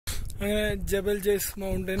അങ്ങനെ ജബൽ ജൈസ്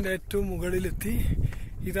മൗണ്ടൻ്റെ ഏറ്റവും മുകളിലെത്തി.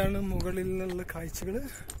 ഇതാണ് മുകളിൽ നിന്നുള്ള കാഴ്ചകൾ.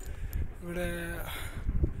 ഇവിടെ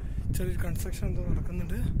ചെറിയൊരു കൺസ്ട്രക്ഷൻ എന്തോ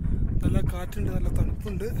നടക്കുന്നുണ്ട്. നല്ല കാറ്റുണ്ട്, നല്ല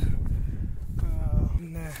തണുപ്പുണ്ട്.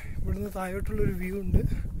 പിന്നെ ഇവിടുന്ന് താഴോട്ടുള്ളൊരു വ്യൂ ഉണ്ട്.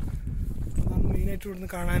 അതാണ് മെയിനായിട്ട് ഇവിടുന്ന്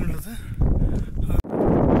കാണാനുള്ളത്.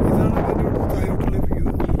 ഇതാണ് അതിൻ്റെ ഇവിടുന്ന് താഴോട്ടുള്ള വ്യൂ.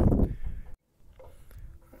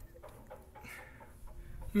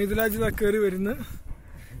 മിഥിലാജ് കയറി വരുന്നു.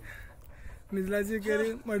 മിഥിലാജ് കയറി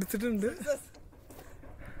മടുത്തിട്ടുണ്ട്.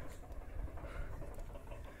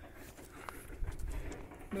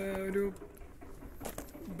 ഒരു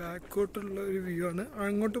ബാക്കോട്ടുള്ള ഒരു വ്യൂ ആണ്.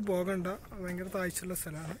 അങ്ങോട്ട് പോകണ്ട, ഭയങ്കര താഴ്ചയുള്ള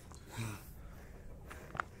സ്ഥലമാണ്.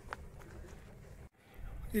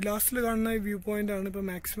 ഈ ലാസ്റ്റിൽ കാണുന്ന ഈ വ്യൂ പോയിന്റ് ആണ് ഇപ്പോൾ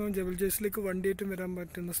മാക്സിമം ജബൽ ജൈസിലേക്ക് വണ്ടിയായിട്ടും വരാൻ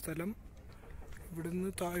പറ്റുന്ന സ്ഥലം.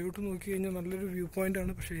 ഇവിടുന്ന് താഴോട്ട് നോക്കി കഴിഞ്ഞാൽ നല്ലൊരു വ്യൂ പോയിന്റ്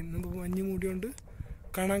ആണ്. പക്ഷേ ഇന്നിപ്പോൾ മഞ്ഞ് മൂടിയോണ്ട്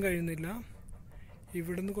കാണാൻ കഴിയുന്നില്ല.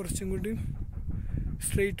 ഇവിടുന്ന് കുറച്ചും കൂടി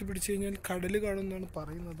സ്ട്രെയിറ്റ് പിടിച്ചു കഴിഞ്ഞാൽ കടൽ കാണുമെന്നാണ്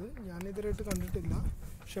പറയുന്നത്. ഞാനിതുവരെയായിട്ട് കണ്ടിട്ടില്ല.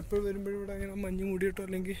 പക്ഷെ എപ്പോഴും വരുമ്പോഴും ഇവിടെ അങ്ങനെ മഞ്ഞ് മൂടിയിട്ടോ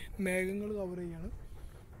അല്ലെങ്കിൽ മേഘങ്ങൾ കവർ ചെയ്യാണ്.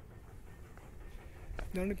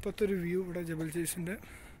 ഇതാണ് ഇപ്പോഴത്തെ ഒരു വ്യൂ ഇവിടെ ജബൽ ജൈസിൻ്റെ.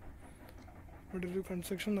 ഇവിടെ ഒരു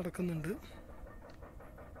കൺസ്ട്രക്ഷൻ നടക്കുന്നുണ്ട്.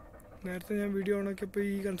 നേരത്തെ ഞാൻ വീഡിയോ ഓണാക്കിയപ്പോൾ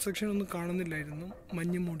ഈ കൺസ്ട്രക്ഷൻ ഒന്നും കാണുന്നില്ലായിരുന്നു,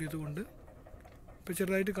 മഞ്ഞ് മൂടിയത് കൊണ്ട്. ഇപ്പോൾ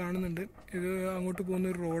ചെറുതായിട്ട് കാണുന്നുണ്ട്. ഇത് അങ്ങോട്ട്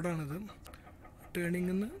പോകുന്നൊരു റോഡാണിത്.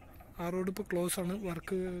 ടേണിങ്ങിൽ നിന്ന് ആ റോഡ് ഇപ്പോൾ ക്ലോസ് ആണ്.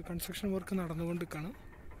 കൺസ്ട്രക്ഷൻ വർക്ക് നടന്നുകൊണ്ടിരിക്കുകയാണ്.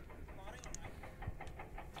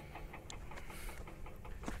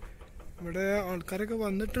 ഇവിടെ ആൾക്കാരൊക്കെ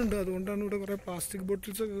വന്നിട്ടുണ്ട്. അതുകൊണ്ടാണ് ഇവിടെ കുറേ പ്ലാസ്റ്റിക്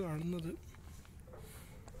ബോട്ടിൽസൊക്കെ കാണുന്നത്.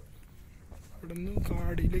 ഇവിടെ നിന്ന്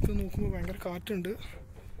അടിയിലേക്ക് നോക്കുമ്പോൾ ഭയങ്കര കാറ്റുണ്ട്.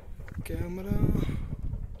 ക്യാമറ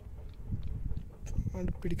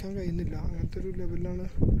പിടിക്കാൻ കഴിയുന്നില്ല. അങ്ങനത്തെ ഒരു ലെവലിലാണ്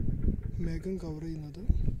മേഘം കവർ ചെയ്യുന്നത്.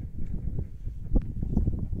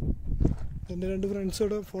 എൻ്റെ രണ്ട്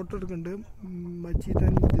ഫ്രണ്ട്സോടെ ഫോട്ടോ എടുക്കുന്നുണ്ട്, മജീദ്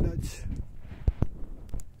ആൻഡ് മിഥിലാജ്.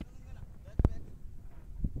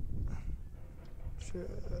 പക്ഷെ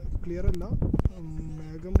ക്ലിയർ അല്ല,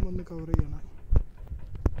 മേഘം വന്ന് കവർ ചെയ്യണം.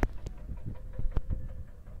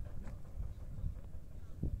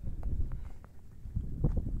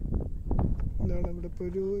 ഇതാണ് ഇവിടെ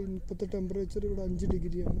ഇപ്പോൾ ഇപ്പോഴത്തെ ടെമ്പറേച്ചർ ഇവിടെ 5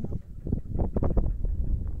 ഡിഗ്രിയാണ്.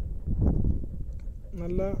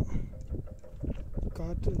 നല്ല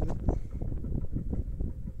കാറ്റുണ്ട്.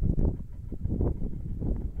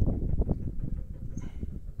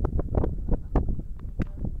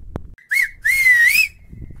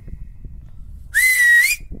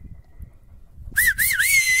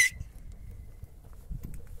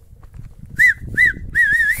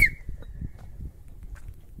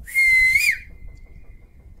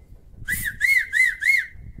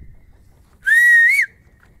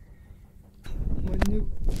 മഞ്ഞ്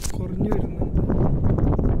കുറഞ്ഞു വരുന്നുണ്ട്.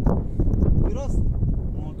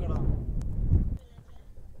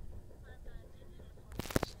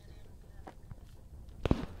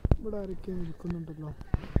 ഇവിടെ ആരൊക്കെ നിൽക്കുന്നുണ്ടല്ലോ.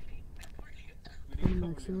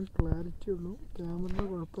 മാക്സിമം ക്ലാരിറ്റി ഉള്ളൂ. ക്യാമറ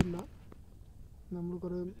കുഴപ്പമില്ല. നമ്മൾ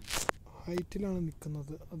കുറേ ഹൈറ്റിലാണ്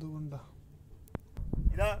നിൽക്കുന്നത്, അതുകൊണ്ടാണ്.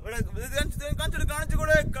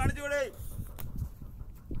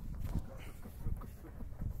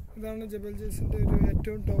 ഇതാണ് ജബൽ ജൈസിൻ്റെ ഒരു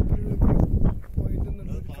ഏറ്റവും ടോപ്പിലുള്ള പോയിന്റ്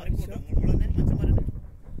എന്നുള്ളത് കാഴ്ച.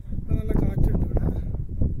 നല്ല കാറ്റുണ്ട് ഇവിടെ.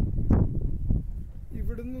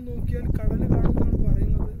 ഇവിടുന്ന് നോക്കിയാൽ കടൽ കാണുമെന്നാണ്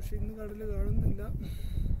പറയുന്നത്. പക്ഷെ ഇന്ന് കടൽ കാണുന്നില്ല.